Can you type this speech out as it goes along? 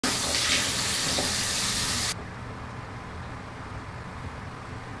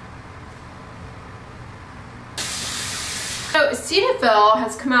So Cetaphil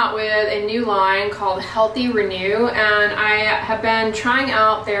has come out with a new line called Healthy Renew, and I have been trying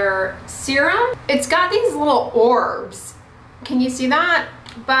out their serum. It's got these little orbs. Can you see that?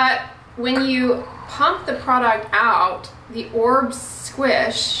 But when you pump the product out, the orbs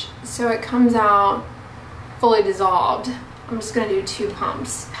squish, so it comes out fully dissolved. I'm just gonna do 2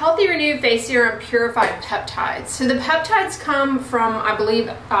 pumps. Healthy Renew Face Serum Purified Peptides. So the peptides come from, I believe,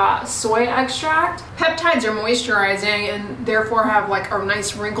 soy extract. Peptides are moisturizing and therefore have like a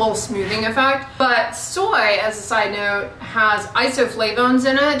nice wrinkle smoothing effect. But soy, as a side note, has isoflavones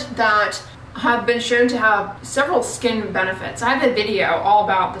in it that have been shown to have several skin benefits. I have a video all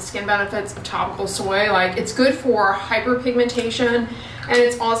about the skin benefits of topical soy. Like, it's good for hyperpigmentation, and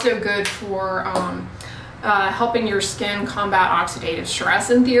it's also good for helping your skin combat oxidative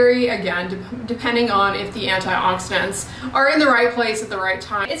stress, in theory, again, depending on if the antioxidants are in the right place at the right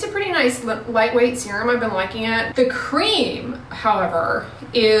time. It's a pretty nice lightweight serum. I've been liking it. The cream, however,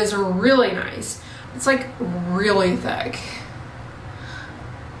 is really nice. It's like really thick.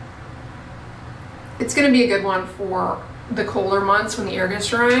 It's gonna be a good one for the colder months when the air gets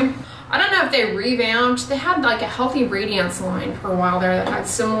dry. I don't know if they revamped. They had like a Healthy Radiance line for a while there that had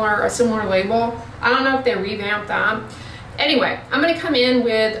a similar label. I don't know if they revamped that. Anyway, I'm gonna come in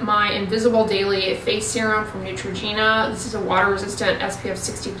with my Invisible Daily Face Serum from Neutrogena. This is a water-resistant SPF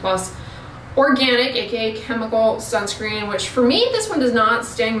 60+ organic, aka chemical sunscreen, which for me, this one does not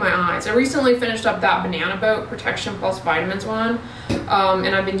sting my eyes. I recently finished up that Banana Boat Protection Plus Vitamins one,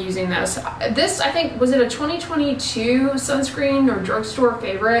 and I've been using this. This, I think, was it a 2022 sunscreen or drugstore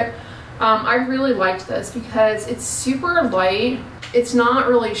favorite? I really liked this because it's super light. It's not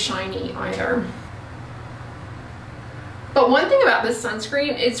really shiny either. But one thing about this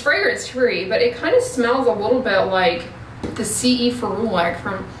sunscreen, it's fragrance free, but it kind of smells a little bit like the CE Ferulic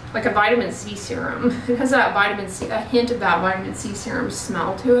from like a vitamin C serum. It has that vitamin C, a hint of that vitamin C serum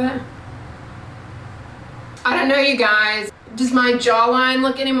smell to it. I don't know, you guys. Does my jawline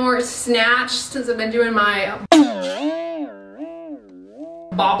look any more snatched since I've been doing my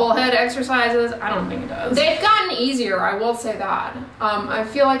bobblehead exercises? I don't think it does. They've gotten easier, I will say that. I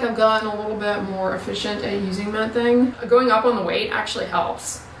feel like I've gotten a little bit more efficient at using that thing. Going up on the weight actually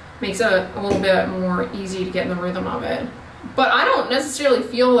helps. Makes it a little bit more easy to get in the rhythm of it. But I don't necessarily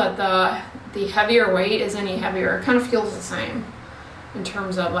feel that the heavier weight is any heavier. It kind of feels the same in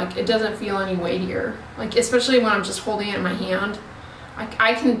terms of, like, it doesn't feel any weightier. Like, especially when I'm just holding it in my hand.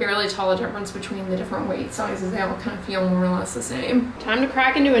 I can barely tell the difference between the different weight sizes. They all kind of feel more or less the same. Time to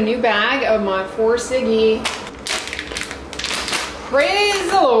crack into a new bag of my 4 Siggy.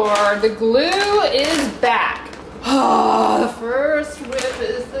 Praise the Lord, the glue is back. Oh, the first whip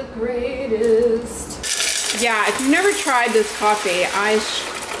is the greatest. Yeah, if you've never tried this coffee, I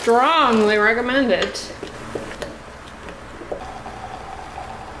strongly recommend it.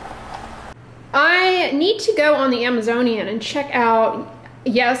 I need to go on the Amazonian and check out,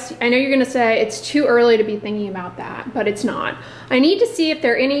 yes, I know you're gonna say it's too early to be thinking about that, but it's not. I need to see if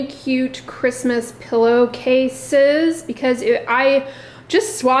there are any cute Christmas pillowcases, because I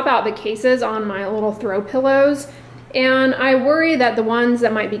just swap out the cases on my little throw pillows, and I worry that the ones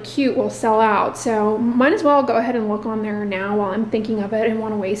that might be cute will sell out. So might as well go ahead and look on there now while I'm thinking of it and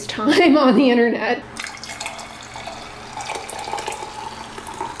want to waste time on the internet.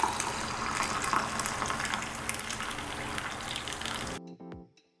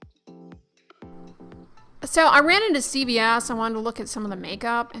 So I ran into CVS, I wanted to look at some of the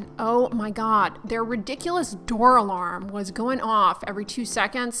makeup, and oh my God, their ridiculous door alarm was going off every 2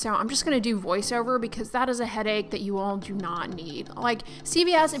 seconds. So I'm just gonna do voiceover because that is a headache that you all do not need. Like,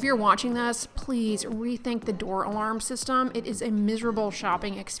 CVS, if you're watching this, please rethink the door alarm system. It is a miserable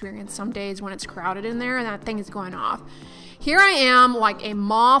shopping experience some days when it's crowded in there and that thing is going off. Here I am, like a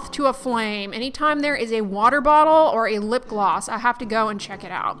moth to a flame. Anytime there is a water bottle or a lip gloss, I have to go and check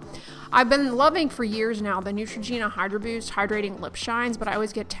it out. I've been loving for years now the Neutrogena Hydro Boost Hydrating Lip Shines, but I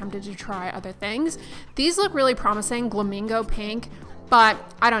always get tempted to try other things. These look really promising, Flamingo Pink, but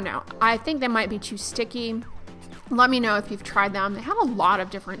I don't know. I think they might be too sticky. Let me know if you've tried them. They have a lot of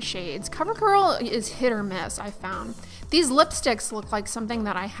different shades. CoverGirl is hit or miss, I found. These lipsticks look like something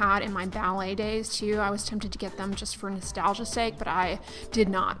that I had in my ballet days too. I was tempted to get them just for nostalgia's sake, but I did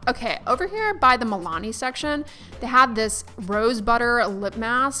not. Okay, over here by the Milani section, they have this rose butter lip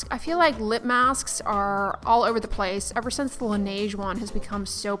mask. I feel like lip masks are all over the place ever since the Laneige one has become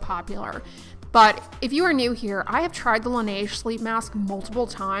so popular. But if you are new here, I have tried the Laneige sleep mask multiple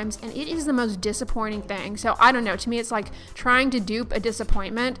times and it is the most disappointing thing. So I don't know, to me it's like trying to dupe a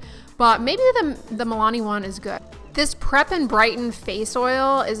disappointment, but maybe the Milani one is good. This Prep and Brighten face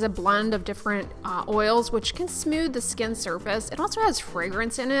oil is a blend of different oils which can smooth the skin surface. It also has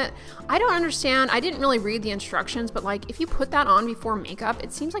fragrance in it. I don't understand, I didn't really read the instructions, but like if you put that on before makeup,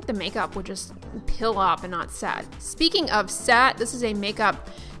 it seems like the makeup would just pill up and not set. Speaking of set, this is a makeup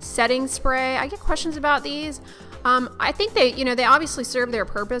setting spray. I get questions about these. I think they, they obviously serve their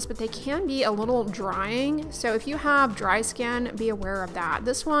purpose, but they can be a little drying. So if you have dry skin, be aware of that.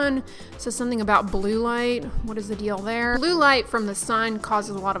 This one says something about blue light. What is the deal there? Blue light from the sun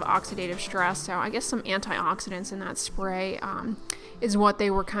causes a lot of oxidative stress. So I guess some antioxidants in that spray is what they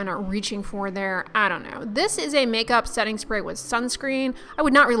were kind of reaching for there. I don't know. This is a makeup setting spray with sunscreen. I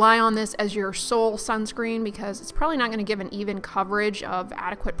would not rely on this as your sole sunscreen because it's probably not going to give an even coverage of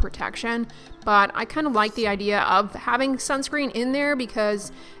adequate protection. But I kind of like the idea of having sunscreen in there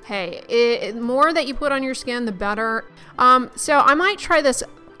because, hey, more that you put on your skin, the better. So I might try this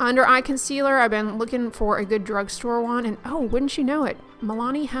under eye concealer. I've been looking for a good drugstore one, and oh, wouldn't you know it,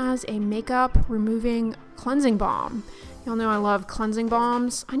 Milani has a makeup removing cleansing balm. Y'all know I love cleansing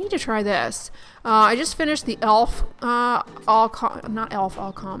balms. I need to try this. I just finished the e.l.f. e.l.f.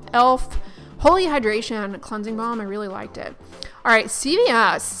 Holy Hydration Cleansing Balm. I really liked it. All right,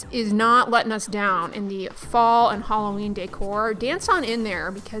 CVS is not letting us down in the fall and Halloween decor. Dance on in there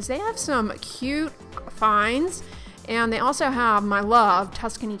because they have some cute finds. And they also have my love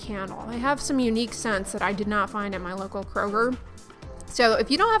Tuscany candle. They have some unique scents that I did not find at my local Kroger. So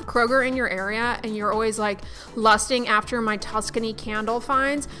if you don't have Kroger in your area and you're always like lusting after my Tuscany candle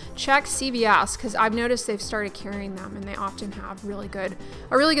finds, check CVS because I've noticed they've started carrying them and they often have a really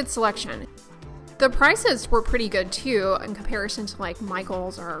good selection. The prices were pretty good too in comparison to like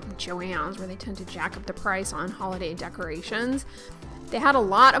Michael's or Joann's, where they tend to jack up the price on holiday decorations. They had a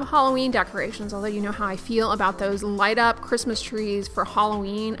lot of Halloween decorations, although you know how I feel about those light up Christmas trees for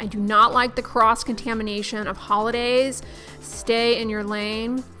Halloween. I do not like the cross-contamination of holidays. Stay in your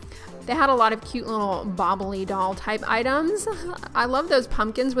lane. They had a lot of cute little bobbly doll type items. I love those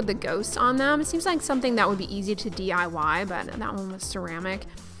pumpkins with the ghosts on them. It seems like something that would be easy to DIY, but that one was ceramic.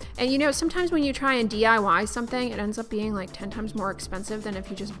 And sometimes when you try and DIY something, it ends up being like 10 times more expensive than if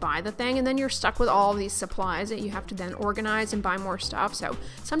you just buy the thing, and then you're stuck with all these supplies that you have to then organize and buy more stuff. So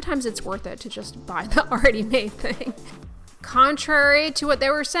sometimes it's worth it to just buy the already made thing. Contrary to what they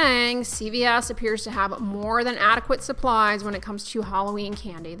were saying, CVS appears to have more than adequate supplies when it comes to Halloween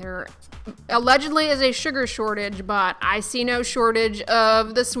candy. There allegedly is a sugar shortage, but I see no shortage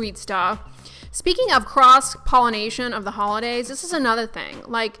of the sweet stuff. Speaking of cross-pollination of the holidays, this is another thing.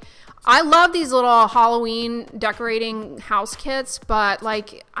 Like, I love these little Halloween decorating house kits, but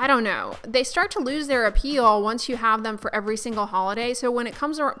like, I don't know. They start to lose their appeal once you have them for every single holiday. So when it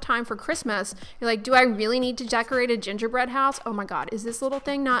comes time for Christmas, you're like, do I really need to decorate a gingerbread house? Oh my God, is this little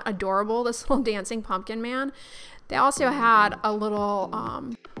thing not adorable? This little dancing pumpkin man. They also had a little,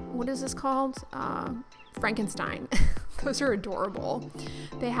 what is this called? Frankenstein. Those are adorable.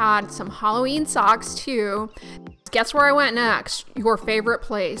 They had some Halloween socks too. Guess where I went next? Your favorite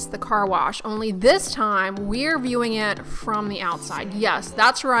place, the car wash. Only this time we're viewing it from the outside. Yes,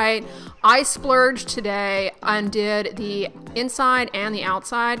 that's right. I splurged today and did the inside and the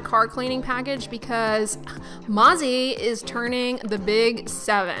outside car cleaning package because Mozzie is turning the big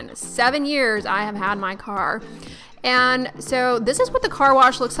 7. 7 years I have had my car. And so this is what the car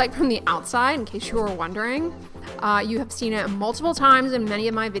wash looks like from the outside, in case you were wondering. You have seen it multiple times in many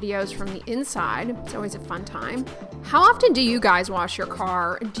of my videos from the inside. It's always a fun time. How often do you guys wash your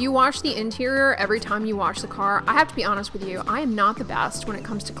car? Do you wash the interior every time you wash the car? I have to be honest with you, I am not the best when it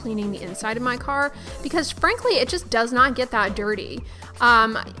comes to cleaning the inside of my car because frankly, it just does not get that dirty.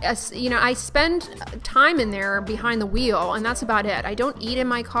 I spend time in there behind the wheel and that's about it. I don't eat in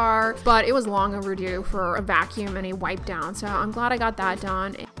my car, but it was long overdue for a vacuum and a wipe down. So I'm glad I got that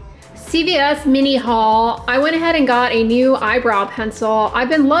done. CVS mini haul. I went ahead and got a new eyebrow pencil. I've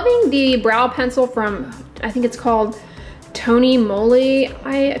been loving the brow pencil from, I think it's called Tony Moly.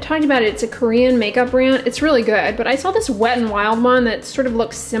 I talked about it. It's a Korean makeup brand. It's really good, but I saw this Wet n Wild one that sort of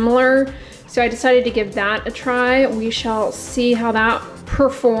looks similar. So I decided to give that a try. We shall see how that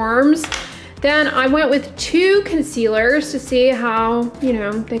performs. Then I went with 2 concealers to see how,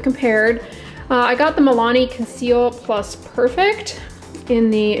 they compared. I got the Milani Conceal Plus Perfect in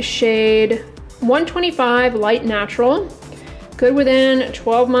the shade 125 Light Natural. Good within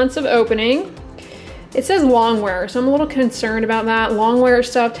 12 months of opening. It says long wear, so I'm a little concerned about that. Long wear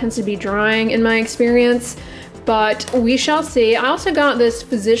stuff tends to be drying in my experience. but we shall see. I also got this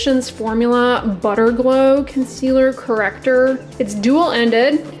Physicians Formula Butter Glow Concealer Corrector. It's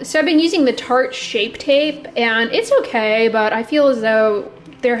dual-ended. So I've been using the Tarte Shape Tape, and it's okay, but I feel as though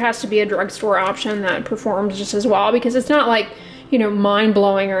there has to be a drugstore option that performs just as well, because it's not like, you know,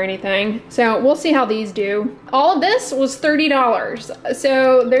 mind-blowing or anything. So we'll see how these do. All of this was $30.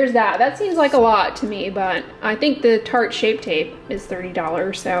 So there's that. That seems like a lot to me, but I think the Tarte Shape Tape is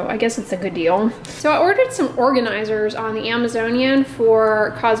 $30, so I guess it's a good deal. So I ordered some organizers on the Amazonian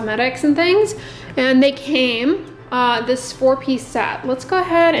for cosmetics and things, and they came, this 4-piece set. Let's go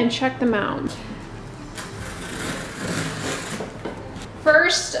ahead and check them out.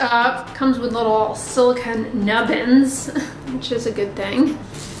 First up, comes with little silicone nubbins, which is a good thing.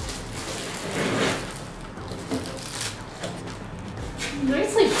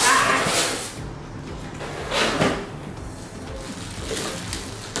 Nicely packed.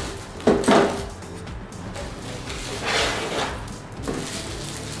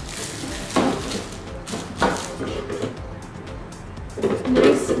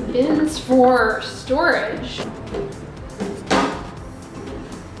 Nice bins for storage.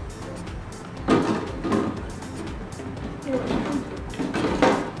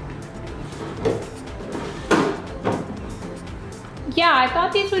 Yeah, I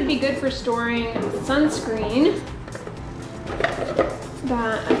thought these would be good for storing sunscreen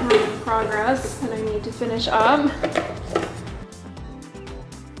that I have in progress that I need to finish up.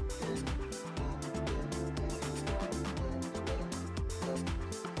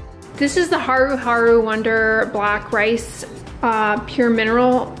 This is the Haru Haru Wonder Black Rice Pure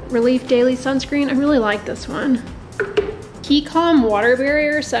Mineral Relief Daily Sunscreen. I really like this one. Key Calm Water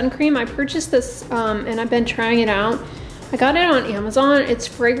Barrier Sun Cream. I purchased this and I've been trying it out. I got it on Amazon. It's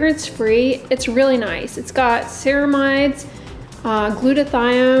fragrance free. It's really nice. It's got ceramides,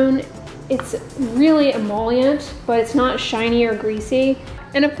 glutathione. It's really emollient, but it's not shiny or greasy.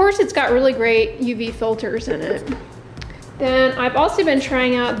 And of course, it's got really great UV filters in it. Then I've also been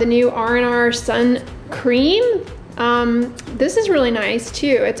trying out the new R&R Sun Cream. This is really nice too.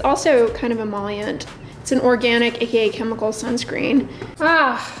 It's also kind of emollient. It's an organic, aka chemical sunscreen.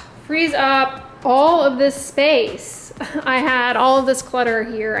 Frees up all of this space. I had all of this clutter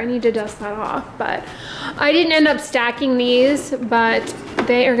here. I need to dust that off, but I didn't end up stacking these, but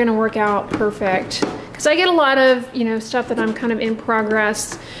they are gonna work out perfect. Because I get a lot of, you know, stuff that I'm kind of in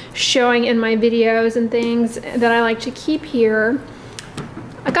progress showing in my videos and things that I like to keep here.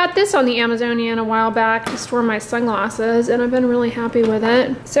 I got this on the Amazonian a while back to store my sunglasses, and I've been really happy with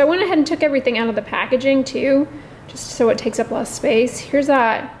it. So I went ahead and took everything out of the packaging too, just so it takes up less space. Here's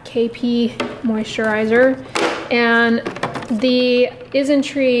that KP moisturizer and the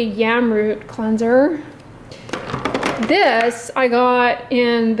Isntree Yam Root Cleanser. This I got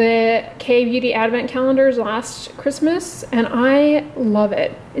in the K-Beauty Advent calendars last Christmas, and I love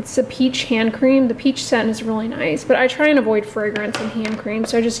it. It's a peach hand cream. The peach scent is really nice, but I try and avoid fragrance in hand cream,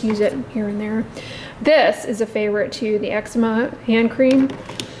 so I just use it here and there. This is a favorite too, the eczema hand cream.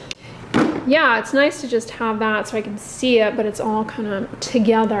 Yeah, it's nice to just have that so I can see it, but it's all kind of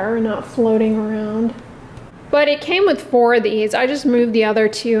together, not floating around. But it came with 4 of these. I just moved the other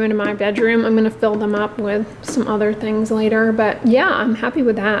 2 into my bedroom. I'm gonna fill them up with some other things later, but yeah, I'm happy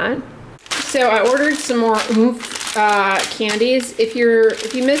with that. So I ordered some more Oomph candies. If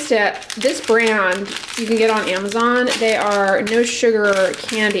you missed it, this brand you can get on Amazon. They are no sugar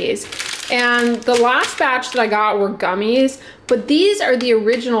candies. And the last batch that I got were gummies, but these are the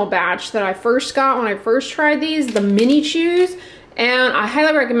original batch that I first got when I first tried these, the mini chews. And I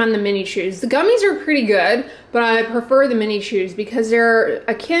highly recommend the mini chews. The gummies are pretty good, but I prefer the mini chews because they're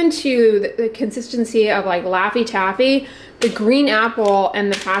akin to the consistency of like Laffy Taffy. The green apple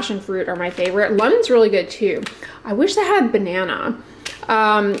and the passion fruit are my favorite. Lemon's really good too. I wish they had banana.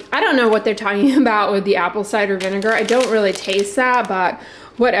 I don't know what they're talking about with the apple cider vinegar. I don't really taste that, but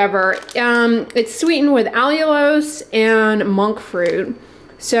whatever. It's sweetened with allulose and monk fruit.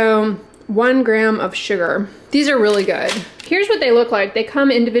 So 1 gram of sugar. These are really good. Here's what they look like. They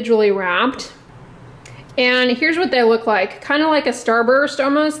come individually wrapped. And here's what they look like. Kind of like a Starburst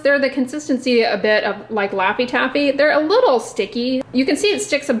almost. They're the consistency a bit of like Laffy Taffy. They're a little sticky. You can see it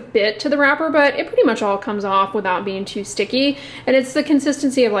sticks a bit to the wrapper, but it pretty much all comes off without being too sticky. And it's the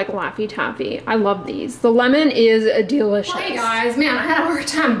consistency of like Laffy Taffy. I love these. The lemon is delicious. Hey guys, man, I had a hard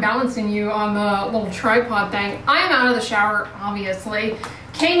time balancing you on the little tripod thing. I am out of the shower, obviously.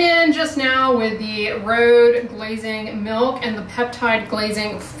 Came in just now with the Rhode glazing milk and the peptide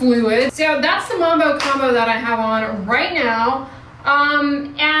glazing fluid. So that's the Mambo combo that I have on right now.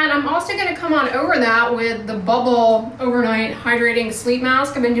 And I'm also gonna come on over that with the Bubble Overnight Hydrating Sleep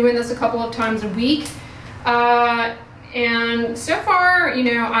Mask. I've been doing this a couple of times a week. And so far, you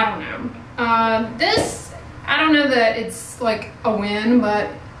know, I don't know. This, I don't know that it's like a win, but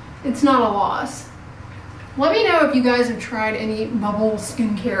it's not a loss. Let me know if you guys have tried any bubble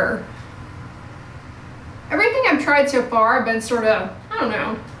skincare. Everything I've tried so far, I've been sort of, I don't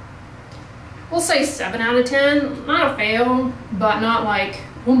know, we'll say 7 out of 10. Not a fail, but not like,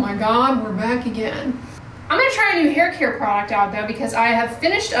 oh my God, we're back again. I'm gonna try a new hair care product out though, because I have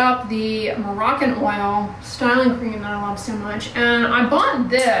finished up the Moroccan Oil styling cream that I love so much. And I bought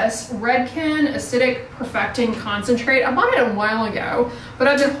this Redken Acidic Perfecting Concentrate. I bought it a while ago, but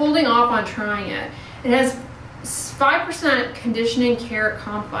I've been holding off on trying it. It has 5% conditioning care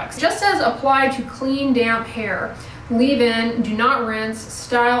complex. It just says apply to clean, damp hair. Leave in, do not rinse,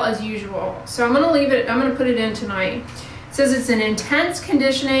 style as usual. So I'm gonna leave it, I'm gonna put it in tonight. It says it's an intense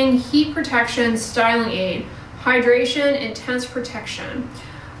conditioning, heat protection, styling aid, hydration, intense protection.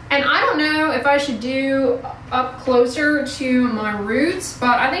 And I don't know if I should do up closer to my roots,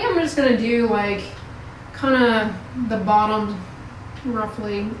 but I think I'm just gonna do like kind of the bottom,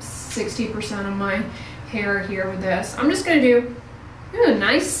 roughly 60% of my hair here with this. I'm just gonna do, ooh,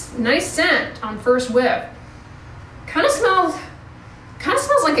 nice scent on first whiff. Kind of smells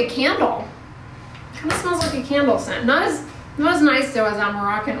like a candle. Kind of smells like a candle scent. Not as nice though as our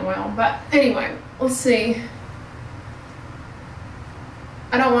Moroccan Oil, but anyway, let's see.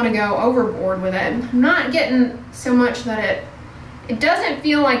 I don't want to go overboard with it. I'm not getting so much that it doesn't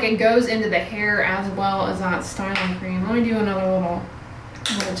feel like it goes into the hair as well as that styling cream. Let me do another little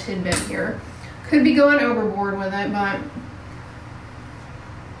tidbit here. Could be going overboard with it, but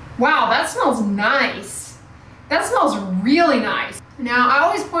wow, that smells nice. That smells really nice. Now, I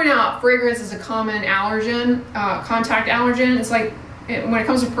always point out fragrance is a common allergen, contact allergen. It's like, when it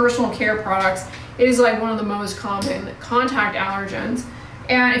comes to personal care products, it is like one of the most common contact allergens.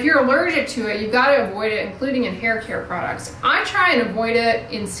 And if you're allergic to it, you've got to avoid it, including in hair care products. I try and avoid it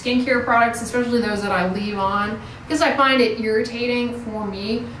in skincare products, especially those that I leave on, because I find it irritating for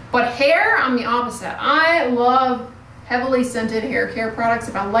me. But hair, I'm the opposite. I love heavily scented hair care products.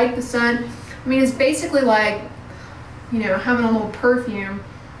 If I like the scent, I mean, it's basically like, you know, having a little perfume.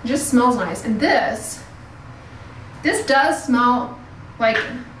 It just smells nice. And this does smell like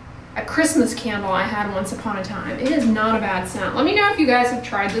a Christmas candle I had once upon a time. It is not a bad scent. Let me know if you guys have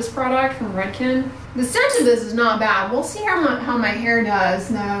tried this product from Redken. The scent of this is not bad. We'll see how my hair does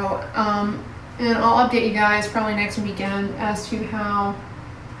though. And I'll update you guys probably next weekend as to how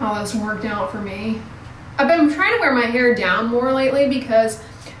this worked out for me. I've been trying to wear my hair down more lately because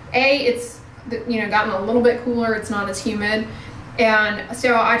it's, you know, gotten a little bit cooler. It's not as humid. And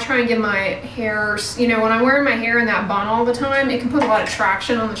so I try and give my hair, you know, when I'm wearing my hair in that bun all the time, it can put a lot of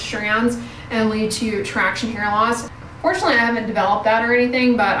traction on the strands and lead to traction hair loss. Fortunately, I haven't developed that or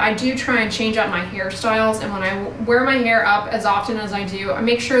anything, but I do try and change up my hairstyles. And when I wear my hair up as often as I do, I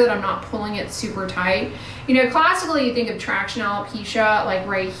make sure that I'm not pulling it super tight. You know, classically, you think of traction alopecia, like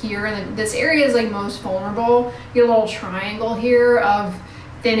right here, and then this area is like most vulnerable. You get a little triangle here of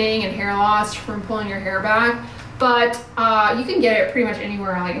thinning and hair loss from pulling your hair back. But you can get it pretty much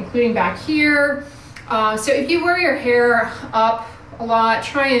anywhere, like including back here. So if you wear your hair up a lot,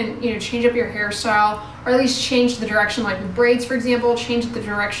 try and, you know, change up your hairstyle, or at least change the direction, like with braids, for example, change the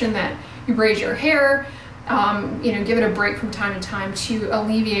direction that you braid your hair. You know, give it a break from time to time to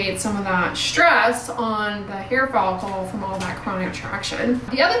alleviate some of that stress on the hair follicle from all that chronic traction.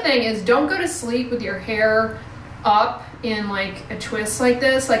 The other thing is, don't go to sleep with your hair up in like a twist like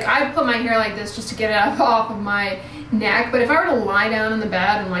this. Like, I put my hair like this just to get it up off of my neck, but if I were to lie down in the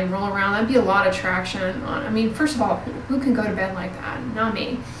bed and like roll around, that'd be a lot of traction on. I mean, first of all, who can go to bed like that? Not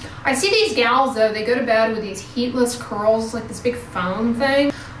me. I see these gals though, they go to bed with these heatless curls, like this big foam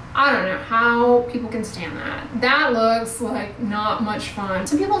thing. I don't know how people can stand that. That looks like not much fun.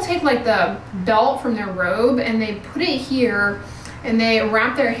 Some people take like the belt from their robe and they put it here and they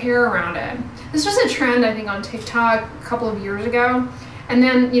wrap their hair around it. This was a trend, I think, on TikTok a couple of years ago. And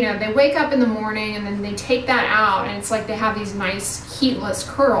then, you know, they wake up in the morning and then they take that out and it's like they have these nice heatless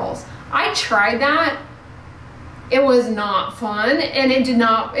curls. I tried that. It was not fun, and it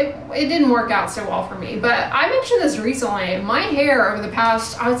didn't work out so well for me. But I mentioned this recently. My hair over the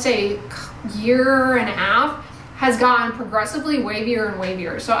past, I would say, year and a half has gotten progressively wavier and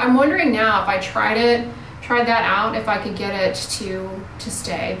wavier. So I'm wondering now if I tried that out, if I could get it to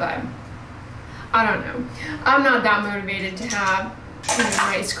stay, but I don't know. I'm not that motivated to have, you know,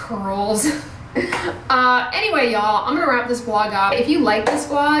 nice curls. Anyway, y'all, I'm gonna wrap this vlog up. If you like this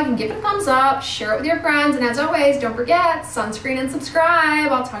vlog, give it a thumbs up, share it with your friends, and as always, don't forget, sunscreen and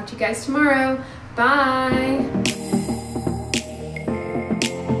subscribe. I'll talk to you guys tomorrow. Bye.